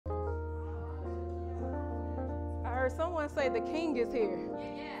heard someone say the king is here.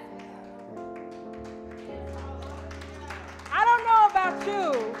 I don't know about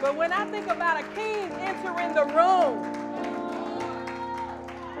you, but when I think about a king entering the room,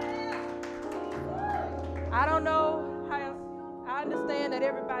 I don't know how. I understand that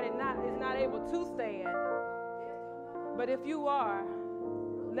everybody is not able to stand, but if you are,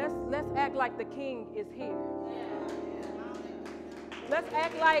 let's act like the king is here. Let's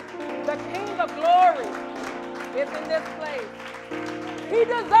act like the King of Glory is in this place. He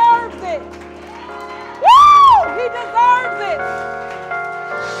deserves it. Woo! He deserves it.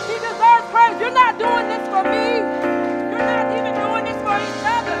 He deserves praise. You're not doing this for me. You're not even doing this for each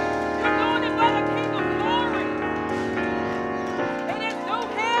other. You're doing it for the King of Glory. It is due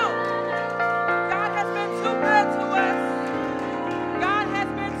him. God has been too good to us. God has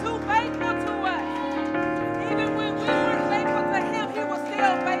been too faithful to us. Even when we weren't faithful to him, he was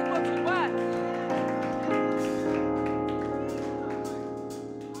still faithful to us.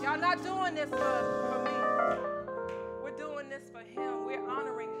 Y'all not doing this for me. We're doing this for him. We're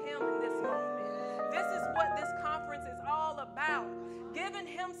honoring him in this moment. This is what this conference is all about. Giving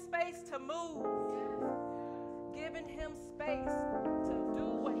him space to move. Giving him space to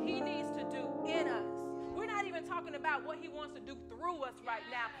do what he needs to do in us. We're not even talking about what he wants to do through us right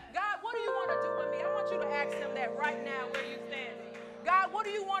now. God, what do you want to do with me? I want you to ask him that right now where you're standing. God, what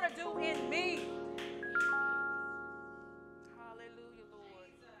do you want to do in me? Hallelujah,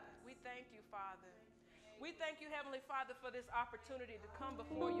 Lord. We thank you, Father. We thank you, Heavenly Father, for this opportunity to come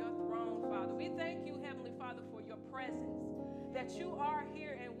before your throne, Father. We thank you, Heavenly Father, for your presence, that you are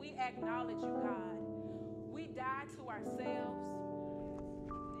here and we acknowledge you, God. We die to ourselves.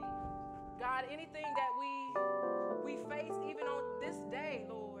 God, anything that we face even on this day,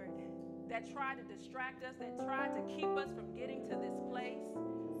 Lord, that tried to distract us, that tried to keep us from getting to this place,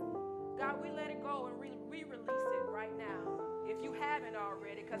 God, we let it go and re-release it right now. If you haven't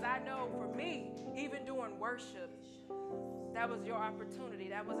already, because I know for me, even during worship, that was your opportunity.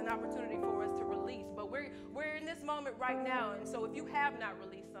 That was an opportunity for us to release. But we're in this moment right now, and so if you have not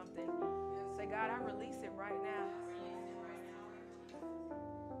released something, say, God, I release it right now.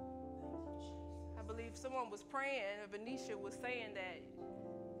 I believe someone was praying, and Venetia was saying that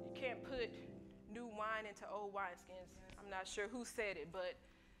you can't put new wine into old wineskins. I'm not sure who said it, but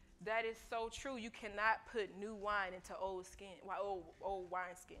that is so true. You cannot put new wine into old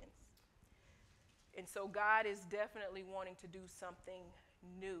wineskins. And so God is definitely wanting to do something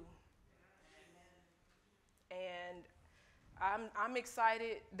new. And I'm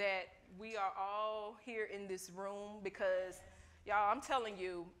excited that we are all here in this room because, y'all, I'm telling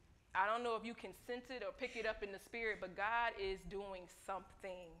you, I don't know if you can sense it or pick it up in the spirit, but God is doing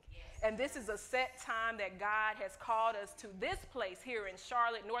something. And this is a set time that God has called us to this place here in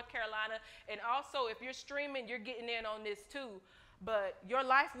Charlotte, North Carolina. And also, if you're streaming, you're getting in on this too. But your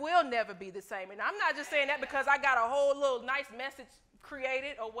life will never be the same. And I'm not just saying that because I got a whole little nice message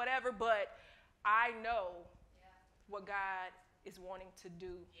created or whatever, but I know what God is wanting to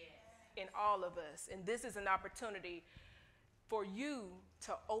do in all of us. And this is an opportunity for you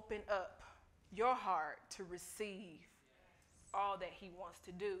to open up your heart to receive all that he wants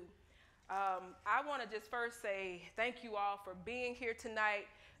to do. I want to just first say thank you all for being here tonight.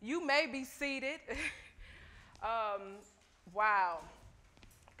 You may be seated. Wow.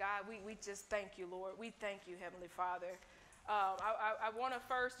 God, we just thank you, Lord. We thank you, Heavenly Father. I want to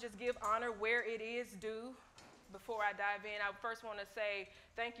first just give honor where it is due before I dive in. I first want to say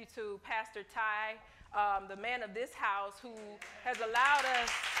thank you to Pastor Ty, the man of this house who has allowed us,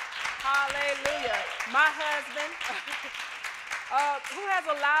 hallelujah, my husband, who has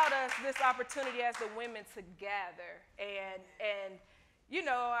allowed us this opportunity as the women to gather. And you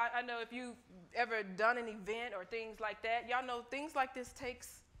know, I know if you've ever done an event or things like that, y'all know things like this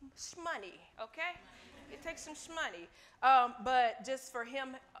takes money, okay? It takes some money. But just for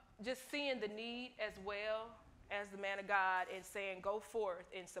him, just seeing the need as well as the man of God and saying, go forth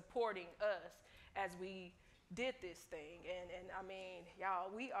and supporting us as we did this thing. And I mean, y'all,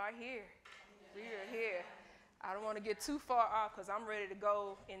 we are here. We are here. I don't want to get too far off because I'm ready to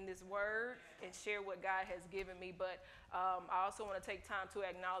go in this word and share what God has given me. But I also want to take time to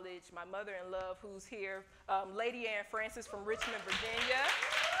acknowledge my mother-in-law who's here, Lady Francis from Richmond, Virginia.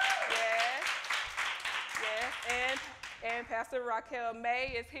 Yes. Yes. And Pastor Raquel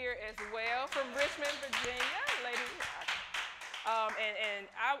May is here as well from Richmond, Virginia. Lady and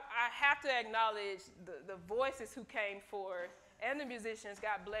I have to acknowledge the voices who came forth and the musicians.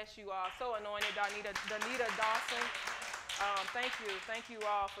 God bless you all. So anointed, Donita Dawson. Thank you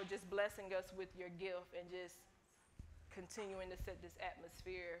all for just blessing us with your gift and just continuing to set this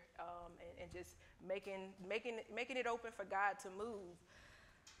atmosphere and just making it open for God to move.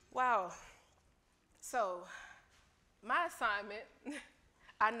 Wow. So my assignment,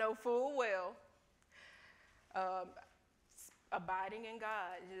 I know full well, abiding in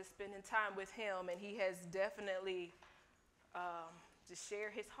God, just spending time with him, and he has definitely just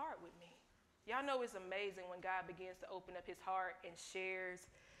shared his heart with me. Y'all know it's amazing when God begins to open up his heart and shares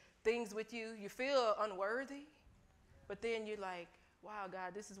things with you. You feel unworthy, but then you're like, wow,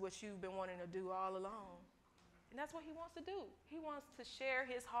 God, this is what you've been wanting to do all along. And that's what he wants to do. He wants to share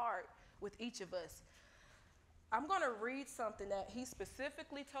his heart with each of us. I'm going to read something that he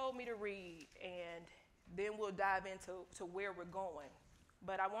specifically told me to read, and then we'll dive into where we're going.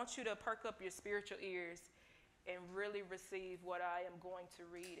 But I want you to perk up your spiritual ears and really receive what I am going to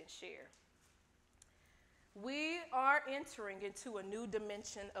read and share. We are entering into a new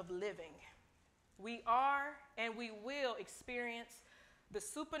dimension of living. We are and we will experience the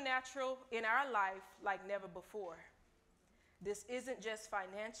supernatural in our life like never before. This isn't just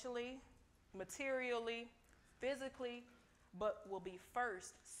financially, materially, physically, but will be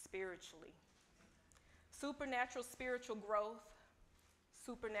first spiritually. Supernatural spiritual growth,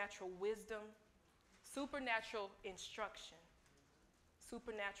 supernatural wisdom, supernatural instruction,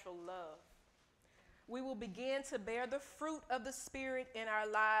 supernatural love. We will begin to bear the fruit of the Spirit in our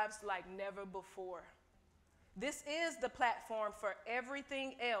lives like never before. This is the platform for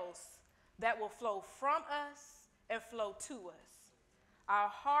everything else that will flow from us and flow to us. Our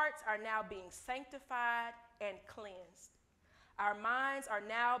hearts are now being sanctified and cleansed. Our minds are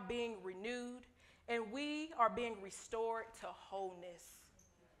now being renewed, and we are being restored to wholeness.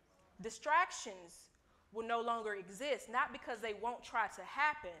 Distractions will no longer exist, not because they won't try to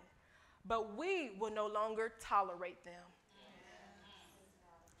happen, but we will no longer tolerate them.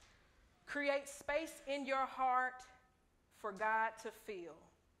 Create space in your heart for God to fill.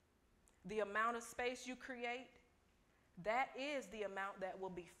 The amount of space you create, that is the amount that will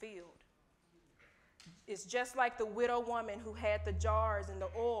be filled. It's just like the widow woman who had the jars and the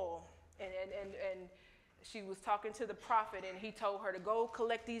oil, and she was talking to the prophet, and he told her to go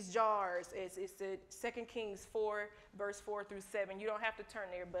collect these jars. It's 2 Kings 4, verse 4 through 7. You don't have to turn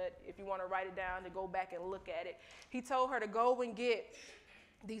there, but if you want to write it down to go back and look at it. He told her to go and get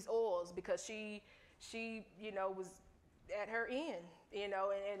these oils because she was at her end, and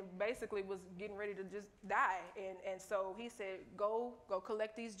basically was getting ready to just die. And so he said, go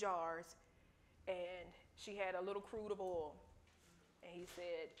collect these jars. And she had a little crude of oil. And he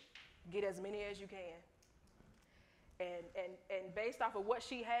said, get as many as you can. And based off of what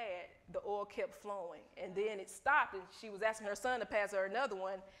she had, the oil kept flowing. And then it stopped, and she was asking her son to pass her another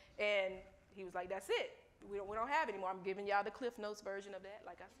one. And he was like, that's it. We don't have any more. I'm giving y'all the Cliff Notes version of that.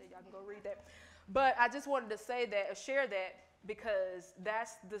 Like I said, y'all can go read that. But I just wanted to say that, or share that, because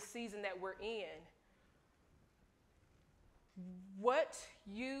that's the season that we're in. What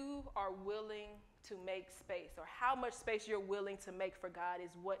you are willing to make space, or how much space you're willing to make for God,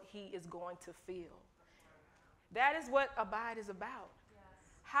 is what he is going to fill. That is what abide is about. Yes.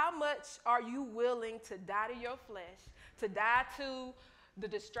 How much are you willing to die to your flesh, to die to the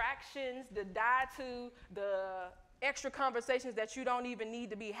distractions, to die to the extra conversations that you don't even need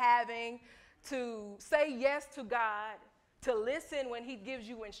to be having, to say yes to God, to listen when he gives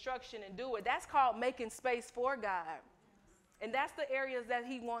you instruction and do it? That's called making space for God. And that's the areas that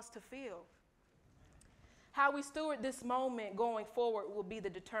he wants to fill. How we steward this moment going forward will be the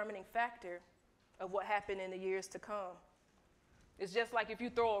determining factor of what happened in the years to come. It's just like if you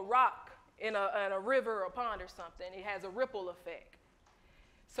throw a rock in a river or a pond or something, it has a ripple effect.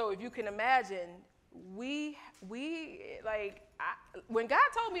 So if you can imagine, when God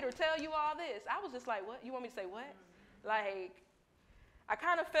told me to tell you all this, I was just like, what? You want me to say what? Like, I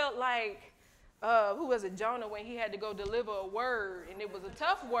kind of felt like, who was it, Jonah, when he had to go deliver a word, and it was a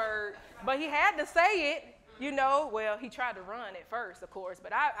tough word, but he had to say it. Well, he tried to run at first, of course,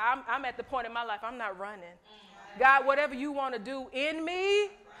 but I'm at the point in my life, I'm not running. God, whatever you want to do in me,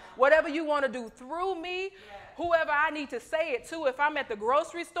 whatever you want to do through me, whoever I need to say it to. If I'm at the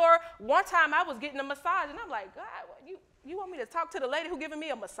grocery store, one time I was getting a massage, and I'm like, God, you want me to talk to the lady who giving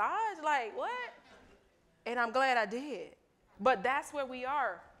me a massage? Like, what? And I'm glad I did. But that's where we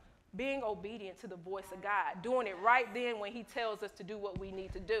are, being obedient to the voice of God, doing it right then when he tells us to do what we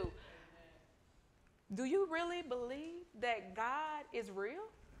need to do. Do you really believe that God is real?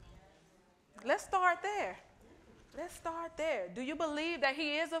 Let's start there. Let's start there. Do you believe that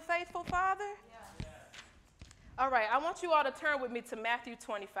he is a faithful father? Yes. All right, I want you all to turn with me to Matthew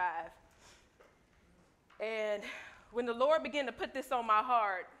 25. And when the Lord began to put this on my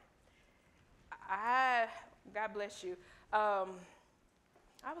heart, God bless you.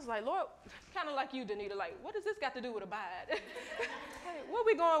 I was like, Lord, kind of like you, Danita, like, what does this got to do with abide? Hey, where are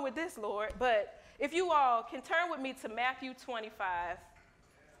we going with this, Lord? But if you all can turn with me to Matthew 25,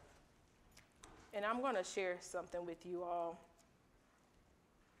 and I'm going to share something with you all.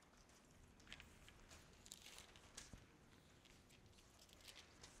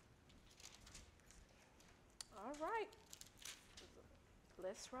 All right.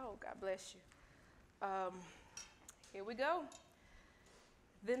 Let's roll. God bless you. Here we go.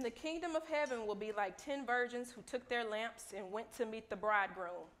 Then the kingdom of heaven will be like 10 virgins who took their lamps and went to meet the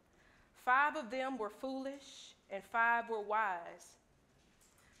bridegroom. 5 of them were foolish, and 5 were wise.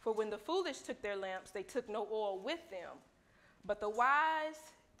 For when the foolish took their lamps, they took no oil with them. But the wise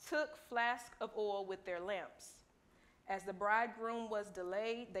took flasks of oil with their lamps. As the bridegroom was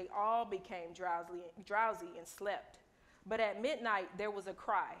delayed, they all became drowsy and slept. But at midnight there was a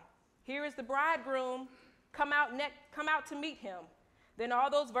cry, "Here is the bridegroom, come out to meet him." Then all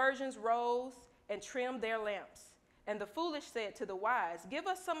those virgins rose and trimmed their lamps. And the foolish said to the wise, "Give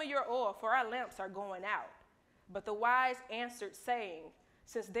us some of your oil, for our lamps are going out." But the wise answered, saying,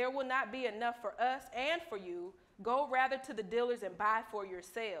 "Since there will not be enough for us and for you, go rather to the dealers and buy for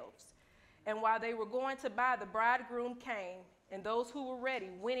yourselves." And while they were going to buy, the bridegroom came, and those who were ready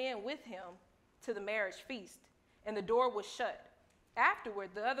went in with him to the marriage feast, and the door was shut.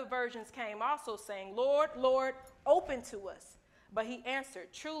 Afterward, the other virgins came also, saying, "Lord, Lord, open to us." But he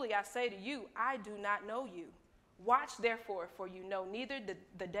answered, "Truly I say to you, I do not know you. Watch therefore, for you know neither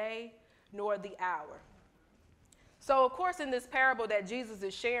the day nor the hour." So, of course, in this parable that Jesus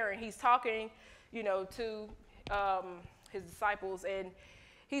is sharing, he's talking, to his disciples, and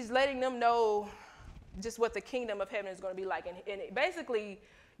he's letting them know just what the kingdom of heaven is going to be like, and basically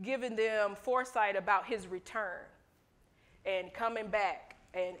giving them foresight about his return and coming back.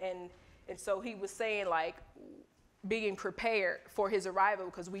 And so he was saying, like, being prepared for his arrival,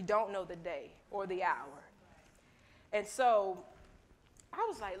 because we don't know the day or the hour. And so I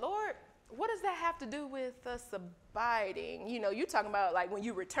was like, Lord, what does that have to do with us abiding? You're talking about like when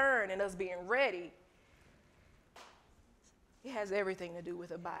you return and us being ready. It has everything to do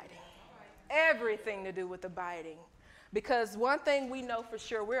with abiding. Everything to do with abiding. Because one thing we know for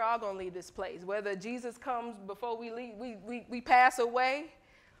sure, we're all going to leave this place. Whether Jesus comes before we leave, we pass away,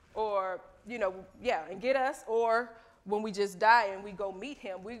 or, and get us, or when we just die and we go meet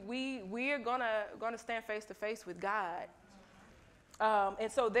him, we're gonna stand face to face with God.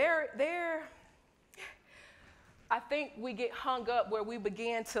 And so I think we get hung up where we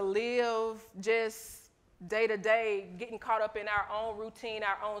begin to live just day to day, getting caught up in our own routine,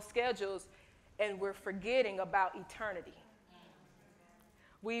 our own schedules, and we're forgetting about eternity.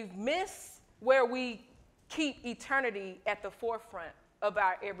 We've missed where we keep eternity at the forefront of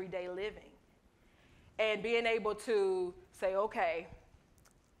our everyday living, and being able to say, okay,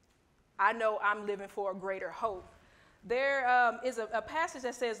 I know I'm living for a greater hope. There is a passage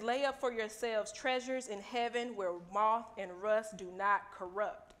that says, "Lay up for yourselves treasures in heaven where moth and rust do not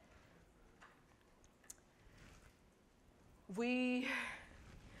corrupt." We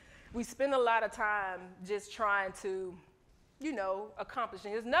spend a lot of time just trying to, accomplish.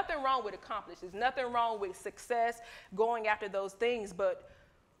 There's nothing wrong with accomplish. There's nothing wrong with success, going after those things, but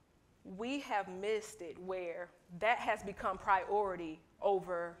we have missed it where that has become priority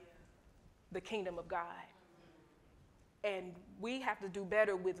over the kingdom of God. And we have to do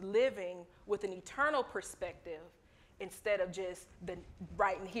better with living with an eternal perspective instead of just the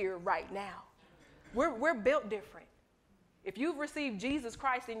right in here, right now. We're built different. If you've received Jesus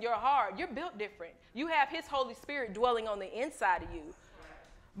Christ in your heart, you're built different. You have his Holy Spirit dwelling on the inside of you.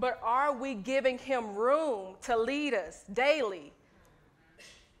 But are we giving him room to lead us daily?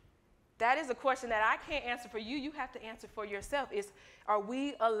 That is a question that I can't answer for you. You have to answer for yourself. Are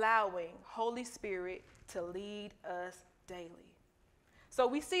we allowing Holy Spirit to lead us daily? So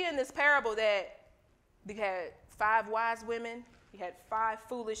we see in this parable that you had 5 wise women, you had 5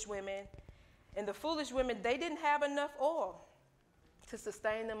 foolish women, and the foolish women, they didn't have enough oil to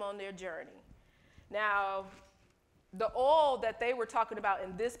sustain them on their journey. Now, the oil that they were talking about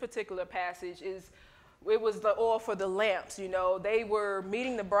in this particular passage it was the oil for the lamps. They were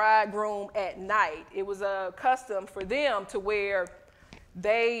meeting the bridegroom at night. It was a custom for them to where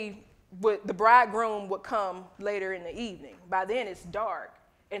the bridegroom would come later in the evening. By then it's dark.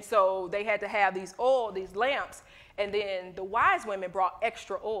 And so they had to have these lamps. And then the wise women brought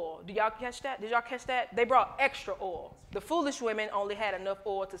extra oil. Did y'all catch that? They brought extra oil. The foolish women only had enough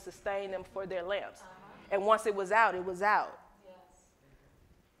oil to sustain them for their lamps. And once it was out, it was out.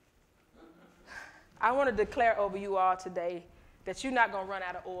 I want to declare over you all today that you're not going to run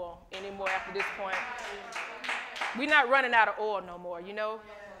out of oil anymore after this point. We're not running out of oil no more, you know.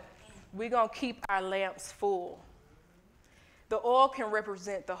 We're going to keep our lamps full. The oil can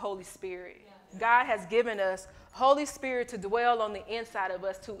represent the Holy Spirit. God has given us Holy Spirit to dwell on the inside of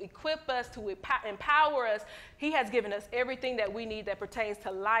us, to equip us, to empower us. He has given us everything that we need that pertains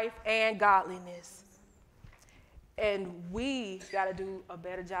to life and godliness. And we got to do a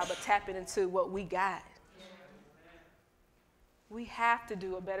better job of tapping into what we got. We have to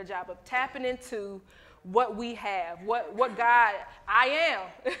do a better job of tapping into what we have, what God, I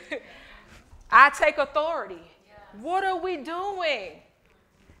am. I take authority. What are we doing?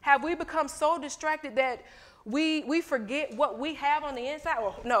 Have we become so distracted that we forget what we have on the inside?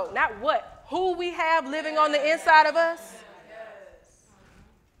 Or no, not what, who we have living on the inside of us?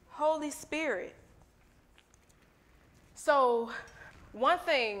 Holy Spirit. So one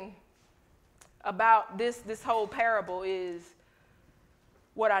thing about this whole parable is,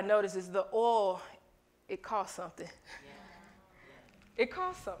 what I notice is the oil, it costs something. It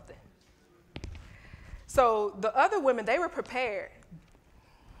costs something. So the other women, they were prepared.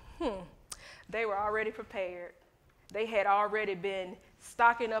 They were already prepared. They had already been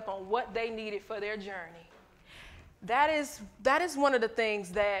stocking up on what they needed for their journey. That is one of the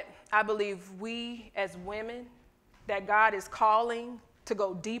things that I believe we as women, that God is calling to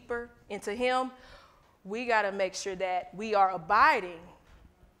go deeper into Him. We got to make sure that we are abiding.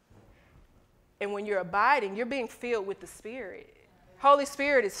 And when you're abiding, you're being filled with the Spirit. Holy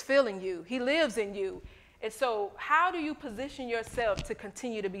Spirit is filling you. He lives in you. And so how do you position yourself to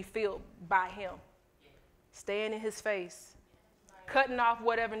continue to be filled by Him? Staying in His face. Cutting off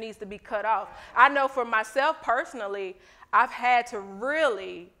whatever needs to be cut off. I know for myself personally, I've had to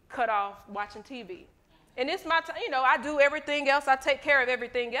really cut off watching TV. And it's my time, you know, I do everything else. I take care of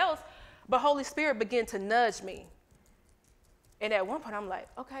everything else. But Holy Spirit began to nudge me. And at one point, I'm like,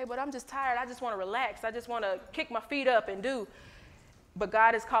 okay, but I'm just tired. I just want to relax. I just want to kick my feet up and do. But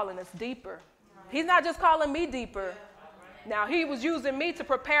God is calling us deeper. He's not just calling me deeper. Now, He was using me to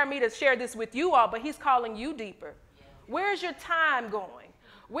prepare me to share this with you all, but He's calling you deeper. Where's your time going?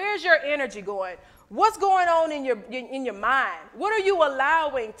 Where's your energy going? What's going on in your mind? What are you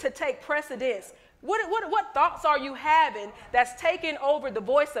allowing to take precedence? What thoughts are you having that's taking over the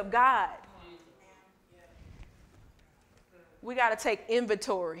voice of God? We got to take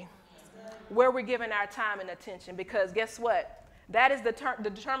inventory where we're giving our time and attention, because guess what? That is the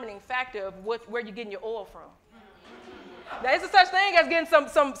determining factor of where you're getting your oil from. There's a such thing as getting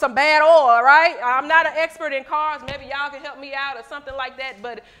some bad oil, right? I'm not an expert in cars. Maybe y'all can help me out or something like that.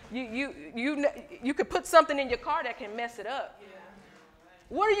 But you could put something in your car that can mess it up.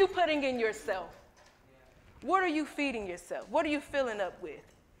 What are you putting in yourself? What are you feeding yourself? What are you filling up with?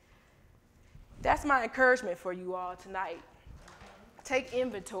 That's my encouragement for you all tonight. Take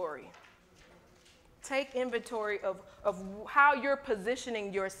inventory. Take inventory of how you're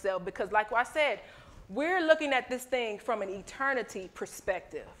positioning yourself, because like I said, we're looking at this thing from an eternity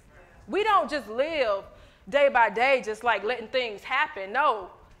perspective. We don't just live day by day just like letting things happen.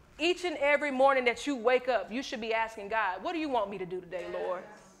 No, each and every morning that you wake up, you should be asking God, what do you want me to do today, Lord?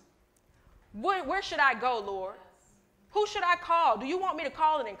 Where should I go, Lord? Who should I call? Do you want me to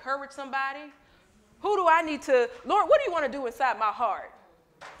call and encourage somebody? Who do I need to, Lord, what do you want to do inside my heart?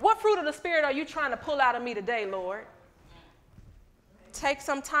 What fruit of the Spirit are you trying to pull out of me today, Lord? Take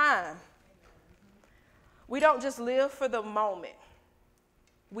some time. We don't just live for the moment.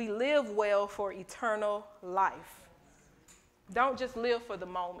 We live well for eternal life. Don't just live for the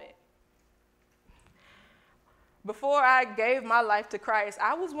moment. Before I gave my life to Christ,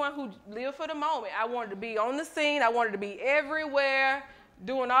 I was one who lived for the moment. I wanted to be on the scene. I wanted to be everywhere,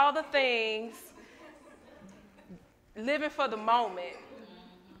 doing all the things, living for the moment.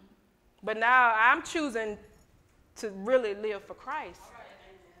 But now I'm choosing to really live for Christ,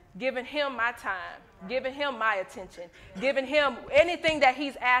 giving Him my time, giving Him my attention, giving Him anything that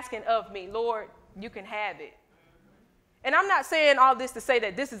He's asking of me. Lord, you can have it. And I'm not saying all this to say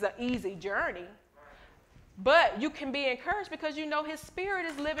that this is an easy journey, but you can be encouraged because you know His Spirit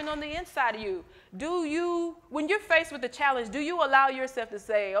is living on the inside of you. When you're faced with a challenge, do you allow yourself to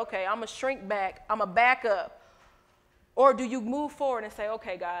say, okay, I'm going to shrink back, I'm going to back up? Or do you move forward and say,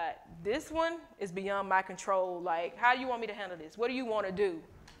 okay, God, this one is beyond my control. Like, how do you want me to handle this? What do you want to do?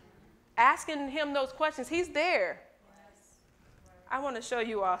 Asking Him those questions. He's there. I want to show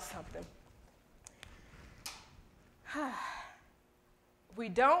you all something. We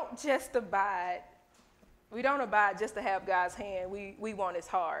don't abide just to have God's hand. We want His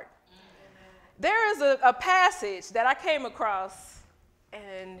heart. There is a passage that I came across,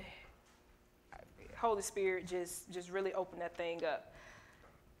 and Holy Spirit just really open that thing up.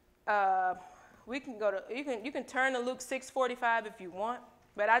 We can go to, you can turn to Luke 6:45 if you want,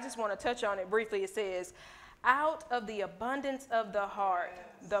 but I just want to touch on it briefly. It says, out of the abundance of the heart,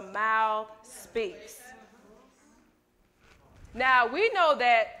 the mouth speaks. Now, we know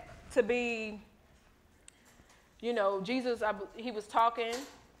that to be, Jesus, he was talking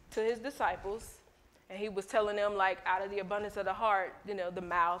to his disciples, and he was telling them, like, out of the abundance of the heart, the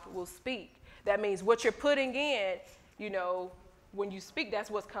mouth will speak. That means what you're putting in, when you speak, that's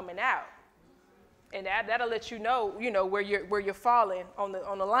what's coming out. And that'll let you know, where you're falling on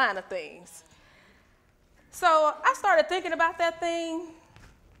the line of things. So I started thinking about that thing,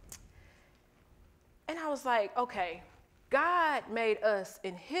 and I was like, okay, God made us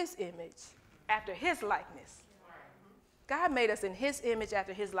in his image after his likeness. God made us in his image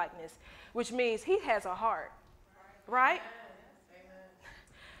after his likeness, which means he has a heart, right?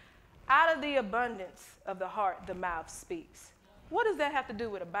 Out of the abundance of the heart, the mouth speaks. What does that have to do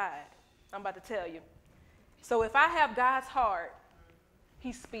with abide? I'm about to tell you. So if I have God's heart,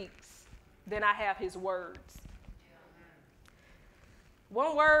 he speaks. Then I have his words.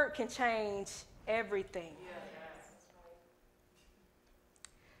 One word can change everything.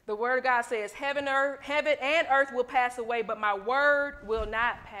 The word of God says, heaven and earth will pass away, but my word will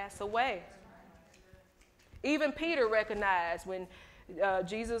not pass away. Even Peter recognized when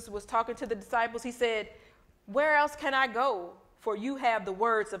Jesus was talking to the disciples, he said, where else can I go? For you have the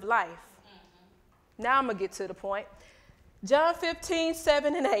words of life. Now I'm going to get to the point. John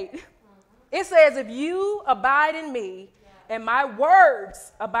 15:7-8. It says, if you abide in me and my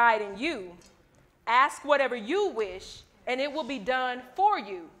words abide in you, ask whatever you wish and it will be done for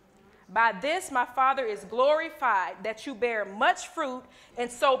you. By this my Father is glorified, that you bear much fruit and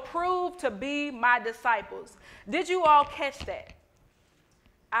so prove to be my disciples. Did you all catch that?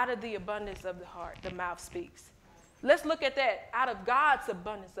 Out of the abundance of the heart, the mouth speaks. Let's look at that. Out of God's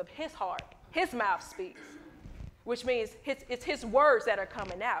abundance of his heart, his mouth speaks, which means it's his words that are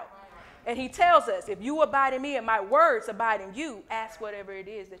coming out. And he tells us, if you abide in me and my words abide in you, ask whatever it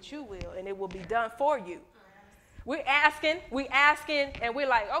is that you will, and it will be done for you. We're asking, and we're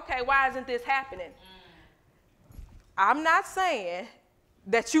like, okay, why isn't this happening? I'm not saying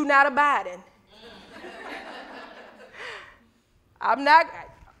that you're not abiding. I'm not,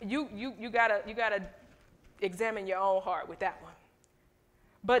 you gotta examine your own heart with that one.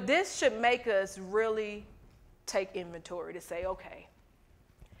 But this should make us really take inventory to say, okay,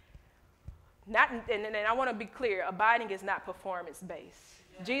 and I want to be clear, abiding is not performance-based.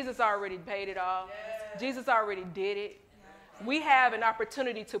 Yeah. Jesus already paid it all. Yeah. Jesus already did it. Yeah. We have an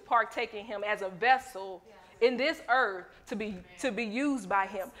opportunity to partake in him as a vessel in this earth to be used by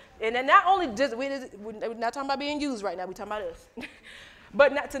him. And then not only just, we're not talking about being used right now, we're talking about us.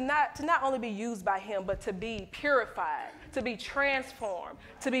 But to not only be used by him, but to be purified, to be transformed,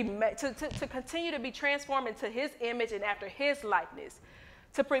 to continue to be transformed into his image and after his likeness,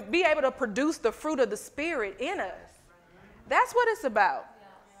 to be able to produce the fruit of the Spirit in us. That's what it's about.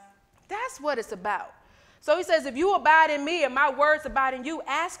 That's what it's about. So he says, if you abide in me and my words abide in you,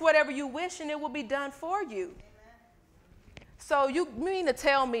 ask whatever you wish and it will be done for you. So you mean to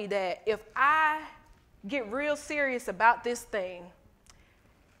tell me that if I get real serious about this thing,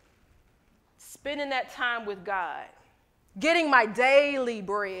 spending that time with God, getting my daily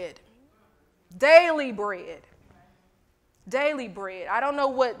bread. I don't know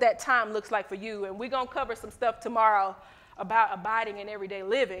what that time looks like for you, and we're going to cover some stuff tomorrow about abiding in everyday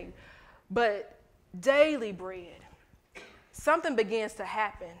living, but daily bread, something begins to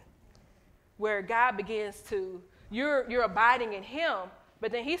happen where God begins to, you're abiding in him,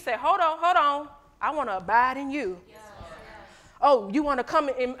 but then he said, hold on, I want to abide in you. Yes. Oh, you want to come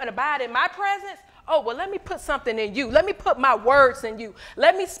and abide in my presence? Oh, well, let me put something in you. Let me put my words in you.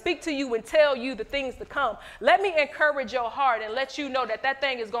 Let me speak to you and tell you the things to come. Let me encourage your heart and let you know that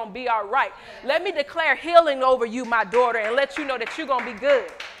thing is going to be all right. Let me declare healing over you, my daughter, and let you know that you're going to be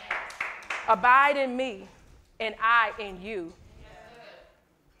good. Abide in me and I in you.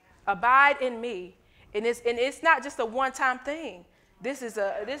 Abide in me. And it's not just a one-time thing. This is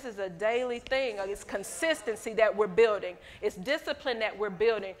a daily thing. It's consistency that we're building. It's discipline that we're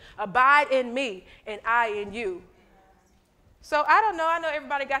building. Abide in me and I in you. So I don't know. I know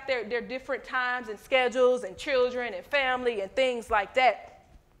everybody got their different times and schedules and children and family and things like that.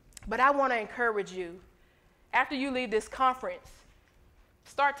 But I want to encourage you, after you leave this conference,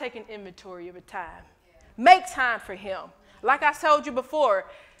 start taking inventory of your time. Make time for him. Like I told you before,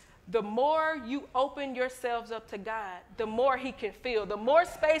 the more you open yourselves up to God, the more he can fill. The more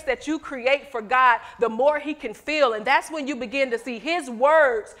space that you create for God, the more he can fill. And that's when you begin to see his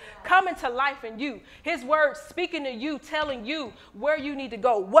words coming to life in you. His words speaking to you, telling you where you need to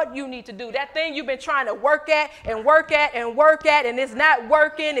go, what you need to do. That thing you've been trying to work at, and it's not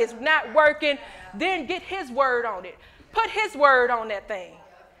working. Then get his word on it. Put his word on that thing.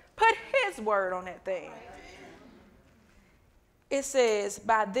 Put his word on that thing. It says,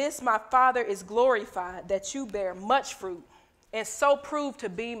 by this my Father is glorified, that you bear much fruit, and so prove to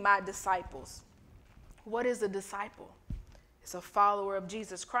be my disciples. What is a disciple? It's a follower of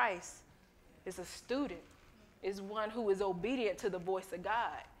Jesus Christ. It's a student. It's one who is obedient to the voice of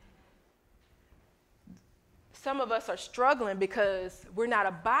God. Some of us are struggling because we're not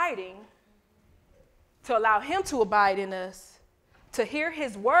abiding to allow him to abide in us, to hear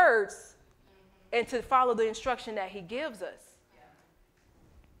his words, and to follow the instruction that he gives us.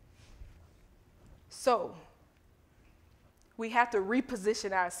 So, we have to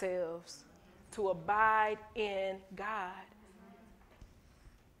reposition ourselves to abide in God.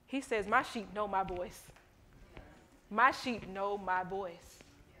 He says, my sheep know my voice. My sheep know my voice.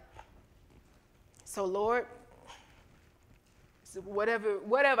 So, Lord,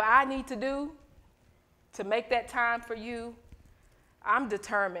 whatever I need to do to make that time for you, I'm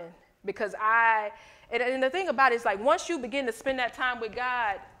determined. Because and the thing about it is, like, once you begin to spend that time with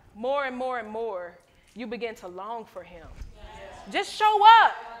God, more and more and more, you begin to long for him. Yes. Just show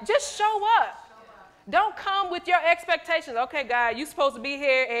up. Just show up. Don't come with your expectations. Okay, God, you're supposed to be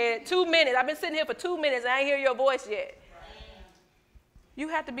here in 2 minutes. I've been sitting here for 2 minutes and I ain't hear your voice yet. You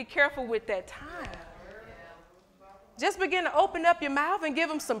have to be careful with that time. Just begin to open up your mouth and give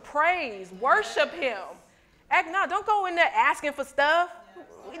him some praise. Worship him. Don't go in there asking for stuff.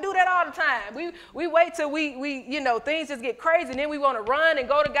 We do that all the time. We wait till things just get crazy, and then we want to run and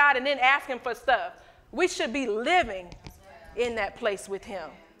go to God and then ask him for stuff. We should be living in that place with him,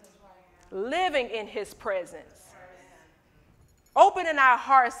 living in his presence, opening our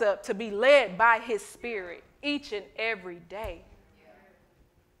hearts up to be led by his spirit each and every day.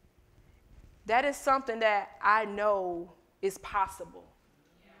 That is something that I know is possible.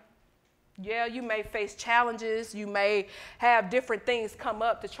 Yeah, you may face challenges. You may have different things come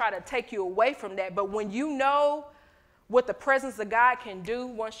up to try to take you away from that. But when you know what the presence of God can do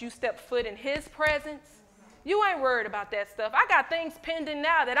once you step foot in his presence, you ain't worried about that stuff. I got things pending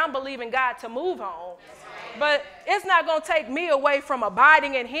now that I'm believing God to move on. But it's not going to take me away from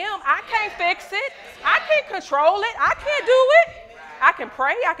abiding in him. I can't fix it. I can't control it. I can't do it. I can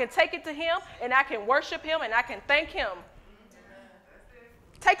pray. I can take it to him, and I can worship him, and I can thank him.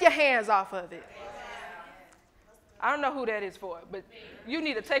 Take your hands off of it. I don't know who that is for, but you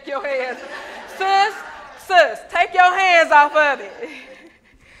need to take your hands. Sis, take your hands off of it.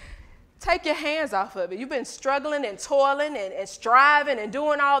 Take your hands off of it. You've been struggling and toiling and striving and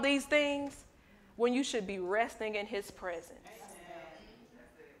doing all these things when you should be resting in his presence.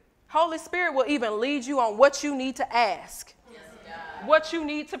 Holy Spirit will even lead you on what you need to ask, what you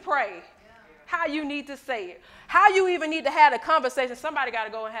need to pray, how you need to say it, how you even need to have a conversation. Somebody got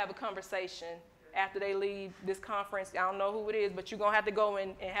to go and have a conversation after they leave this conference. I don't know who it is, but you're going to have to go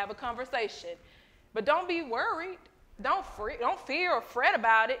and have a conversation. But don't be worried. Don't fear or fret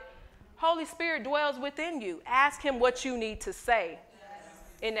about it. Holy Spirit dwells within you. Ask him what you need to say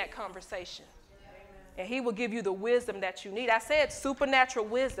in that conversation. And he will give you the wisdom that you need. I said supernatural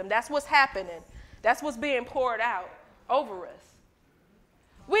wisdom. That's what's happening. That's what's being poured out over us.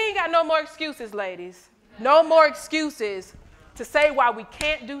 We ain't got no more excuses, ladies. No more excuses to say why we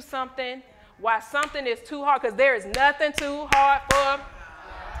can't do something, why something is too hard, because there is nothing too hard for him.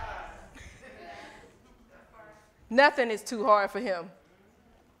 Nothing is too hard for him.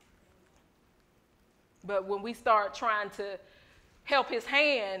 But when we start trying to help his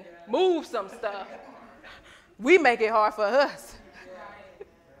hand move some stuff, we make it hard for us.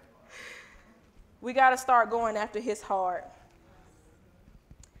 We got to start going after his heart.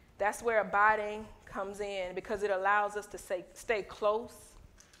 That's where abiding comes in, because it allows us to stay close.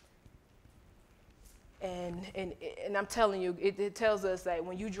 And I'm telling you, it tells us that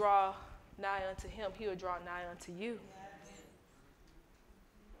when you draw nigh unto him, he will draw nigh unto you.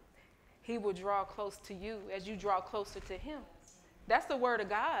 He will draw close to you as you draw closer to him. That's the word of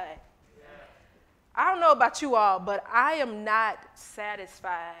God. I don't know about you all, but I am not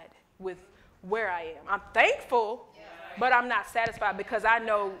satisfied with where I am. I'm thankful, but I'm not satisfied, because I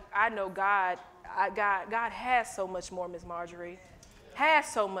know God. God has so much more, Ms. Marjorie. Has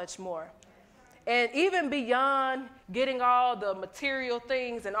so much more. And even beyond getting all the material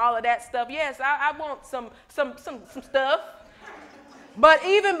things and all of that stuff, yes, I want some stuff. But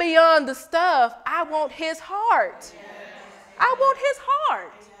even beyond the stuff, I want his heart. I want his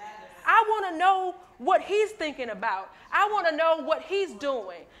heart. I want to know what he's thinking about. I want to know what he's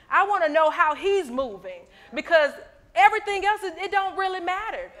doing. I want to know how he's moving, because everything else, it don't really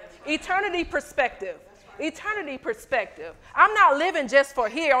matter. Eternity perspective. Eternity perspective. I'm not living just for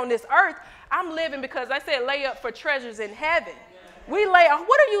here on this earth. I'm living because I said lay up for treasures in heaven. What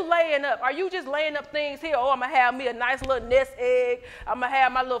are you laying up? Are you just laying up things here? Oh, I'm going to have me a nice little nest egg. I'm going to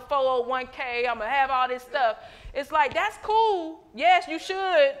have my little 401k. I'm going to have all this stuff. It's like, that's cool. Yes, you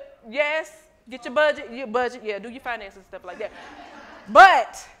should. Yes, get your budget. Yeah, do your finances and stuff like that.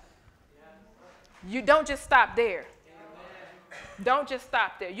 But you don't just stop there. Don't just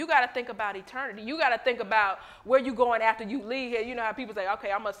stop there. You got to think about eternity. You got to think about where you're going after you leave here. You know how people say,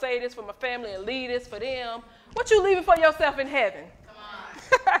 okay, I'm going to say this for my family and leave this for them. What you leaving for yourself in heaven? Come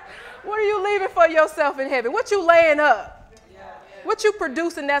on. What are you leaving for yourself in heaven? What you laying up? Yeah. What you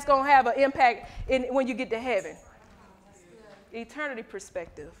producing that's going to have an impact when you get to heaven? Eternity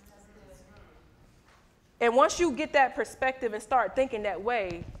perspective. And once you get that perspective and start thinking that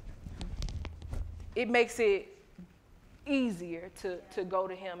way, it makes it easier to go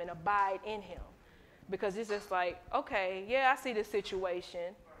to him and abide in him, because it's just like, okay, yeah, I see this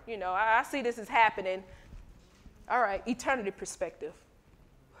situation, you know, I see this is happening. All right, eternity perspective.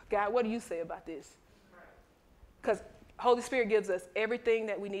 God, what do you say about this? Because Holy Spirit gives us everything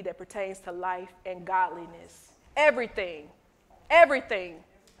that we need that pertains to life and godliness. Everything.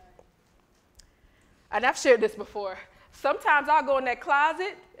 And I've shared this before. Sometimes I'll go in that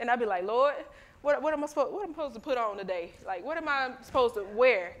closet and I'll be like, Lord, what am I supposed to put on today? Like, what am I supposed to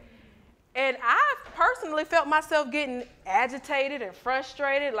wear? And I've personally felt myself getting agitated and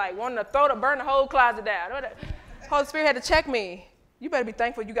frustrated, like wanting to burn the whole closet down. Holy Spirit had to check me. You better be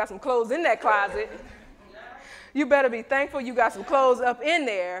thankful you got some clothes in that closet. You better be thankful you got some clothes up in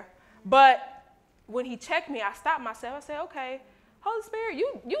there. But when he checked me, I stopped myself. I said, okay, Holy Spirit,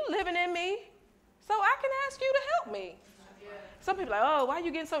 you living in me, so I can ask you to help me. Some people are like, oh, why are you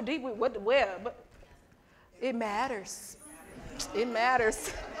getting so deep with what to wear? But it matters. It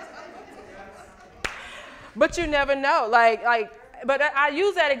matters. But you never know. But I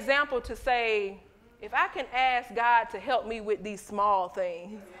use that example to say, if I can ask God to help me with these small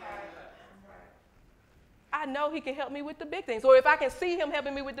things, I know he can help me with the big things. Or if I can see him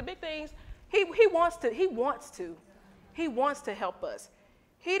helping me with the big things, he wants to. He wants to help us.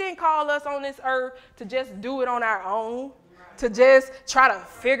 He didn't call us on this earth to just do it on our own, to just try to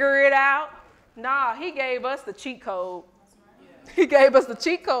figure it out. Nah, he gave us the cheat code. He gave us the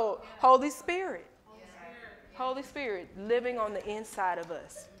cheat code, Holy Spirit. Holy Spirit living on the inside of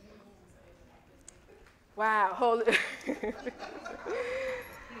us. Wow.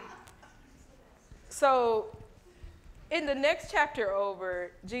 So in the next chapter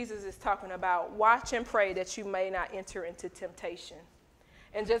over, Jesus is talking about watch and pray that you may not enter into temptation.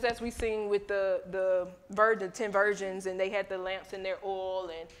 And just as we seen with the 10 virgins, and they had the lamps in their oil,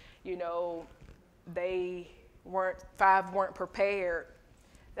 and, you know, 5 weren't prepared.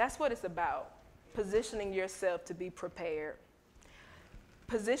 That's what it's about, positioning yourself to be prepared.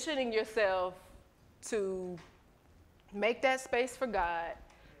 Positioning yourself to make that space for God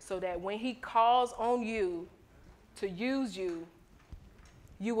so that when he calls on you to use you,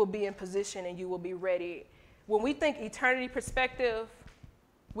 you will be in position and you will be ready. When we think eternity perspective,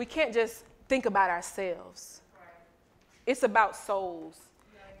 we can't just think about ourselves. It's about souls.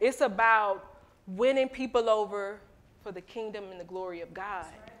 It's about winning people over for the kingdom and the glory of God.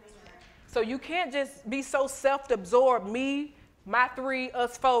 So you can't just be so self-absorbed, me, my 3,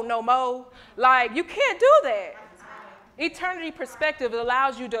 us 4, no more. Like, you can't do that. Eternity perspective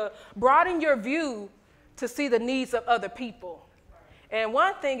allows you to broaden your view to see the needs of other people. And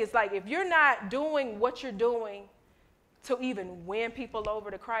one thing is, like, if you're not doing what you're doing to even win people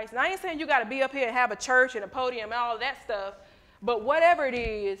over to Christ. And I ain't saying you got to be up here and have a church and a podium and all of that stuff, but whatever it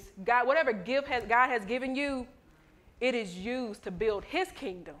is, God, whatever gift God has given you, it is used to build his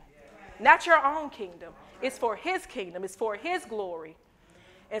kingdom, not your own kingdom. It's for his kingdom. It's for his glory.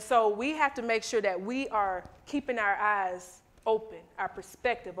 And so we have to make sure that we are keeping our eyes open, our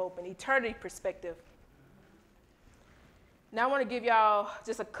perspective open, eternity perspective. Now I want to give y'all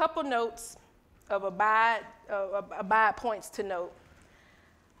just a couple notes of abide points to note.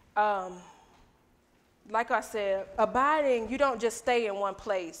 Like I said, abiding, you don't just stay in one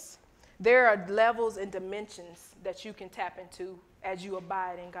place. There are levels and dimensions that you can tap into as you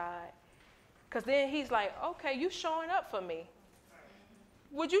abide in God. Because then he's like, okay, you showing up for me.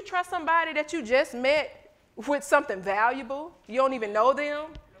 Would you trust somebody that you just met with something valuable? You don't even know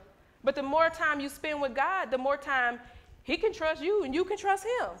them. But the more time you spend with God, the more time He can trust you and you can trust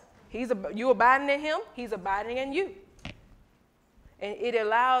him. You abiding in him, he's abiding in you. And it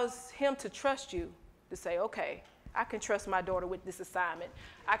allows him to trust you to say, okay, I can trust my daughter with this assignment.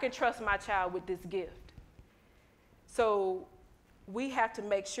 I can trust my child with this gift. So we have to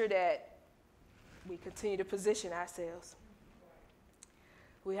make sure that we continue to position ourselves.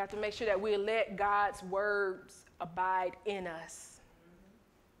 We have to make sure that we let God's words abide in us.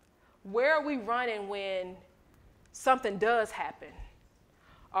 Where are we running when something does happen?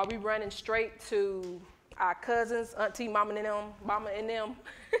 Are we running straight to our cousins, auntie, mama and them?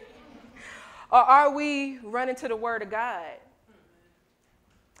 Or are we running to the Word of God?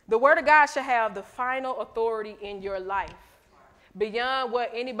 The Word of God should have the final authority in your life. Beyond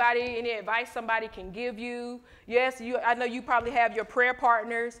what any advice somebody can give you. Yes, I know you probably have your prayer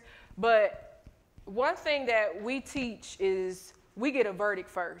partners, but one thing that we teach is we get a verdict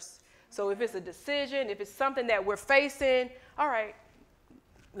first. So if it's a decision, if it's something that we're facing, all right,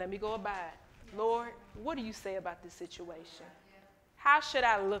 let me go abide. Lord, what do you say about this situation? How should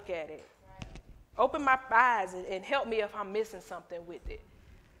I look at it? Open my eyes and help me if I'm missing something with it.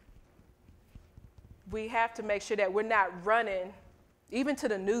 We have to make sure that we're not running, even to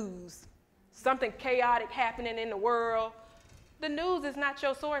the news, something chaotic happening in the world. The news is not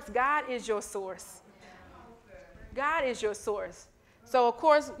your source. God is your source. God is your source. So, of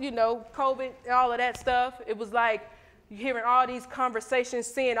course, COVID, all of that stuff, it was like hearing all these conversations,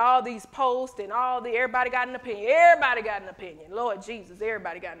 seeing all these posts, and everybody got an opinion. Everybody got an opinion. Lord Jesus,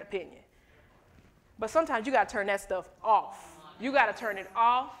 everybody got an opinion. But sometimes you got to turn that stuff off. You got to turn it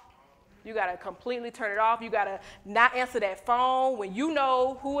off. You got to completely turn it off. You got to not answer that phone when you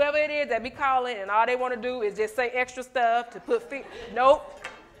know whoever it is that be calling and all they want to do is just say extra stuff to put nope,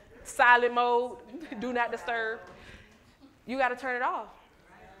 silent mode, do not disturb. You got to turn it off.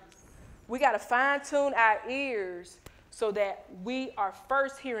 We got to fine tune our ears so that we are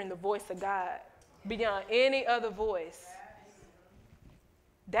first hearing the voice of God beyond any other voice.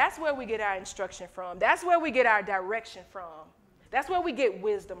 That's where we get our instruction from. That's where we get our direction from. That's where we get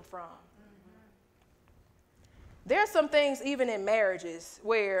wisdom from. There are some things even in marriages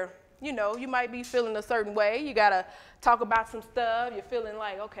where, you might be feeling a certain way. You got to talk about some stuff. You're feeling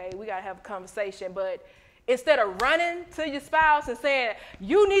like, okay, we got to have a conversation. But instead of running to your spouse and saying,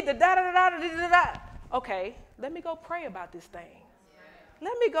 you need to da-da-da-da-da-da-da, okay, let me go pray about this thing.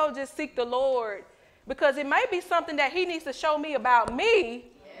 Let me go just seek the Lord because it might be something that he needs to show me about me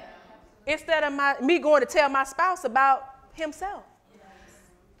instead of me going to tell my spouse about himself.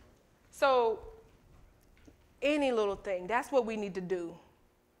 So any little thing, that's what we need to do.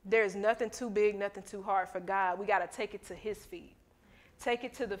 There's nothing too big, nothing too hard for God. We got to take it to his feet. Take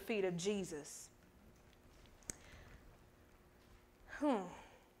it to the feet of Jesus.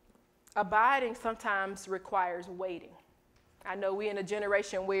 Abiding sometimes requires waiting. I know we're in a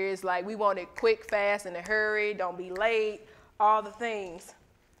generation where it's like we want it quick, fast, in a hurry, don't be late, all the things.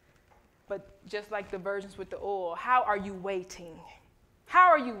 But just like the virgins with the oil, how are you waiting? How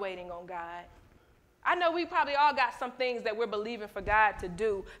are you waiting on God? I know we probably all got some things that we're believing for God to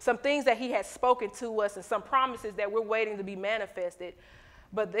do, some things that he has spoken to us and some promises that we're waiting to be manifested.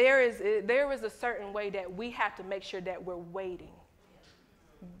 But there is a certain way that we have to make sure that we're waiting.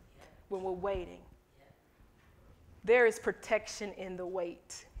 When we're waiting. There is protection in the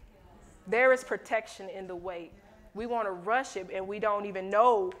wait. There is protection in the wait. We want to rush it and we don't even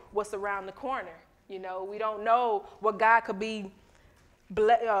know what's around the corner. We don't know what God could be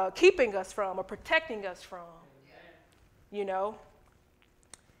keeping us from or protecting us from.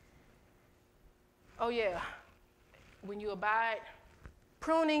 Oh yeah, when you abide,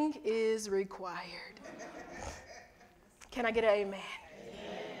 pruning is required. Can I get an amen?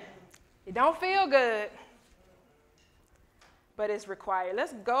 It don't feel good, but it's required.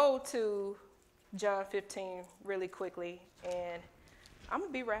 Let's go to John 15 really quickly, and I'm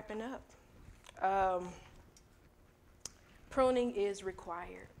going to be wrapping up. Pruning is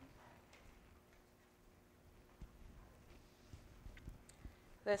required.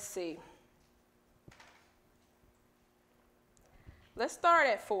 Let's see. Let's start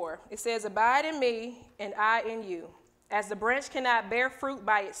at 4. It says, abide in me and I in you. As the branch cannot bear fruit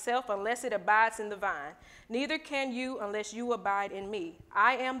by itself unless it abides in the vine, neither can you unless you abide in me.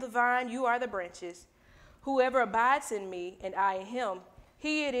 I am the vine, you are the branches. Whoever abides in me and I in him,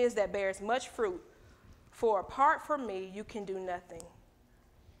 he it is that bears much fruit. For apart from me, you can do nothing.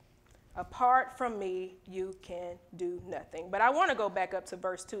 Apart from me, you can do nothing. But I want to go back up to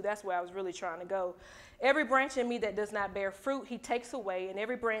verse 2. That's where I was really trying to go. Every branch in me that does not bear fruit, he takes away. And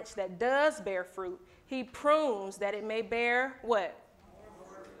every branch that does bear fruit, he prunes that it may bear what?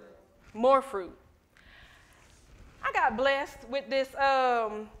 More fruit. I got blessed with this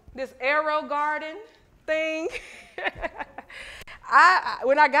this arrow garden thing.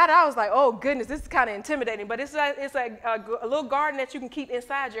 When I got it, I was like, oh goodness, this is kind of intimidating. But it's a little garden that you can keep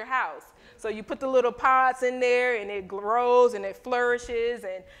inside your house. So you put the little pots in there, and it grows and it flourishes.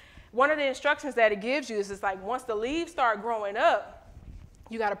 And one of the instructions that it gives you is it's like once the leaves start growing up,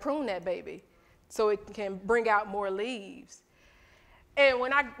 you got to prune that baby so it can bring out more leaves. And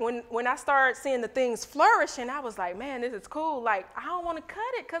when I started seeing the things flourishing, I was like, man, this is cool. Like, I don't want to cut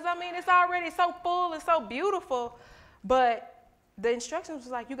it because, I mean, it's already so full and so beautiful. But the instructions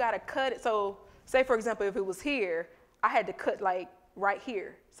was like, you got to cut it. So say, for example, if it was here, I had to cut like right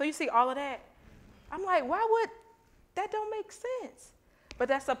here. So you see all of that? I'm like, why would that don't make sense? But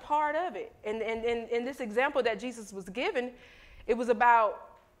that's a part of it. And in this example that Jesus was given, it was about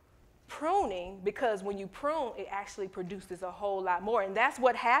pruning, because when you prune, it actually produces a whole lot more. And that's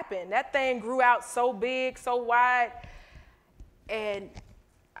what happened. That thing grew out so big, so wide. And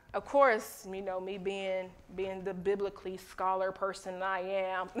of course, you know, me being the biblically scholar person I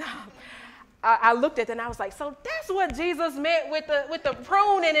am, I looked at it and I was like, so that's what Jesus meant with the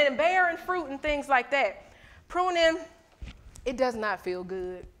pruning and bearing fruit and things like that. Pruning, it does not feel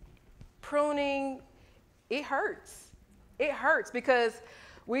good. Pruning, it hurts. It hurts because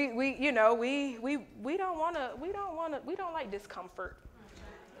we don't like discomfort.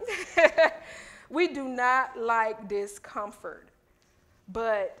 We do not like discomfort.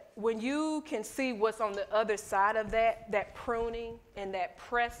 But when you can see what's on the other side of that pruning and that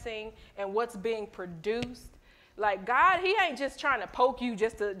pressing and what's being produced, like God, he ain't just trying to poke you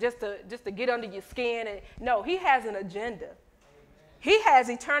just to get under your skin. And no, he has an agenda. He has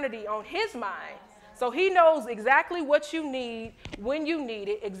eternity on his mind. So he knows exactly what you need, when you need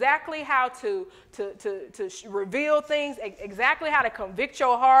it, exactly how to reveal things, exactly how to convict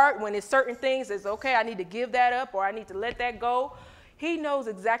your heart when it's certain things. It's okay, I need to give that up or I need to let that go. He knows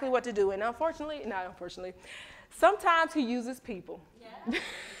exactly what to do. And not unfortunately, sometimes he uses people. Yeah.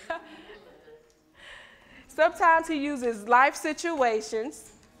 Sometimes he uses life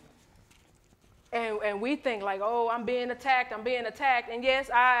situations. And we think like, oh, I'm being attacked. And yes,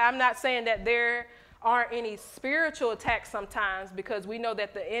 I'm not saying that there aren't any spiritual attacks sometimes, because we know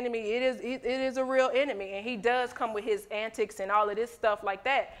that the enemy, it is a real enemy, and he does come with his antics and all of this stuff like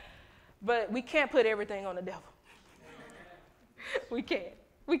that. But we can't put everything on the devil. We can't.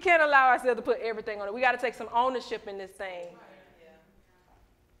 We can't allow ourselves to put everything on it. We got to take some ownership in this thing.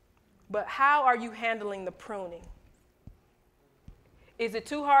 But how are you handling the pruning? Is it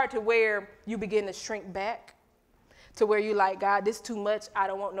too hard to where you begin to shrink back? To where you like, God, this is too much. I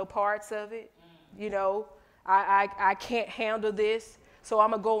don't want no parts of it. You know, I can't handle this, so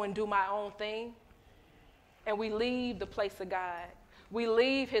I'm going to go and do my own thing. And we leave the place of God. We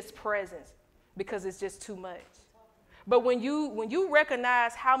leave his presence because it's just too much. But when you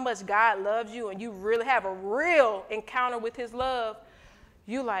recognize how much God loves you and you really have a real encounter with his love,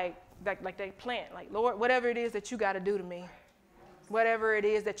 you like that plant, like, Lord, whatever it is that you got to do to me, whatever it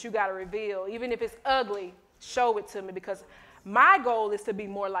is that you got to reveal, even if it's ugly, show it to me, because my goal is to be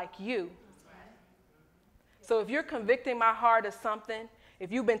more like you. So if you're convicting my heart of something,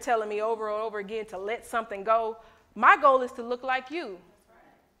 if you've been telling me over and over again to let something go, my goal is to look like you.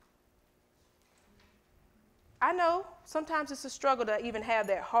 I know sometimes it's a struggle to even have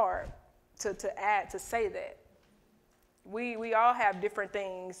that heart to say that. We all have different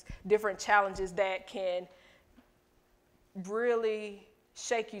things, different challenges that can really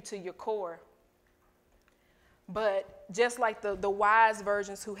shake you to your core. But just like the wise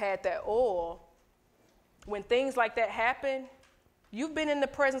virgins who had that oil, when things like that happen, you've been in the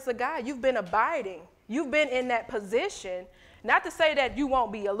presence of God. You've been abiding. You've been in that position. Not to say that you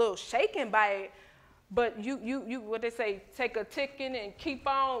won't be a little shaken by it, but you what they say, take a ticking and keep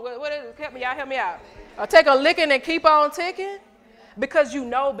on. What is it? Help me out. Or take a licking and keep on ticking, because you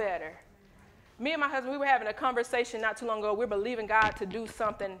know better. Me and my husband, we were having a conversation not too long ago. We're believing God to do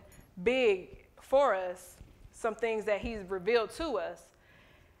something big for us, some things that he's revealed to us.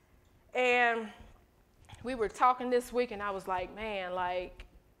 And we were talking this week, and I was like, man, like,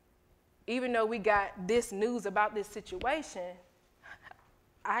 even though we got this news about this situation,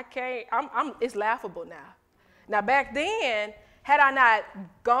 it's laughable now. Now, back then, had I not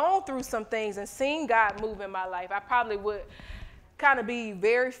gone through some things and seen God move in my life, I probably would kind of be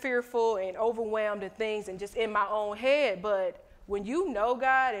very fearful and overwhelmed at things and just in my own head. But when you know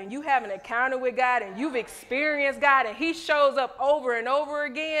God and you have an encounter with God and you've experienced God and he shows up over and over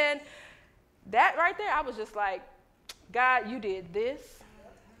again, that right there, I was just like, God, you did this.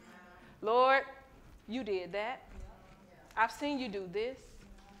 Lord, you did that. I've seen you do this.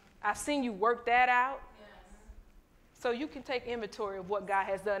 I've seen you work that out. So you can take inventory of what God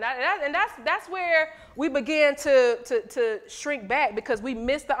has done. And that's where we begin to shrink back, because we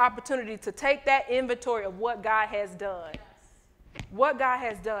miss the opportunity to take that inventory of what God has done. Yes. What God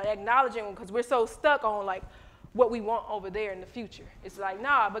has done, acknowledging, because we're so stuck on like what we want over there in the future. It's like,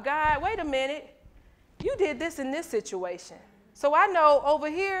 nah, but God, wait a minute. You did this in this situation. So I know over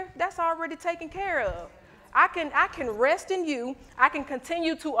here, that's already taken care of. I can rest in you. I can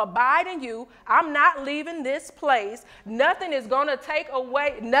continue to abide in you. I'm not leaving this place. Nothing is going to take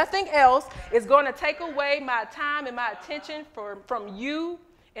away, nothing else is going to take away my time and my attention from you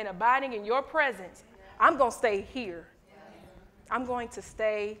and abiding in your presence. I'm going to stay here. I'm going to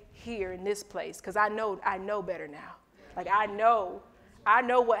stay here in this place because I know better now. Like I know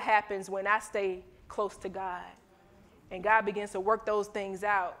what happens when I stay close to God. And God begins to work those things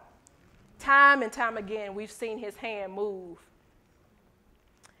out. Time and time again, we've seen his hand move.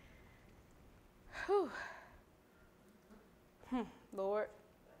 Whew. Lord,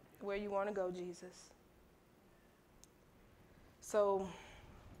 where you want to go, Jesus. So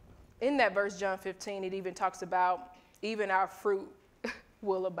in that verse, John 15, it even talks about even our fruit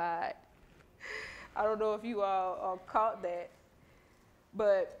will abide. I don't know if you all caught that,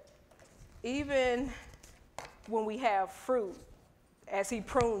 but even when we have fruit, as he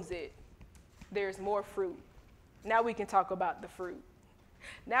prunes it, there's more fruit. Now we can talk about the fruit.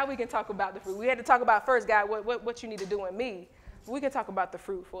 Now we can talk about the fruit. We had to talk about first, God, what you need to do in me. We can talk about the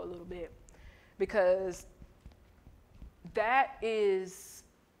fruit for a little bit, because that's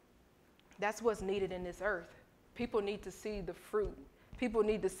what's needed in this earth. People need to see the fruit. People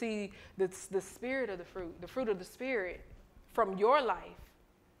need to see the spirit of the fruit of the Spirit from your life.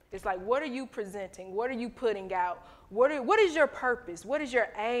 It's like, what are you presenting? What are you putting out? What is your purpose? What is your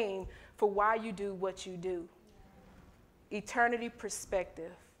aim for why you do what you do? Eternity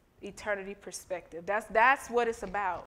perspective. Eternity perspective. That's what it's about.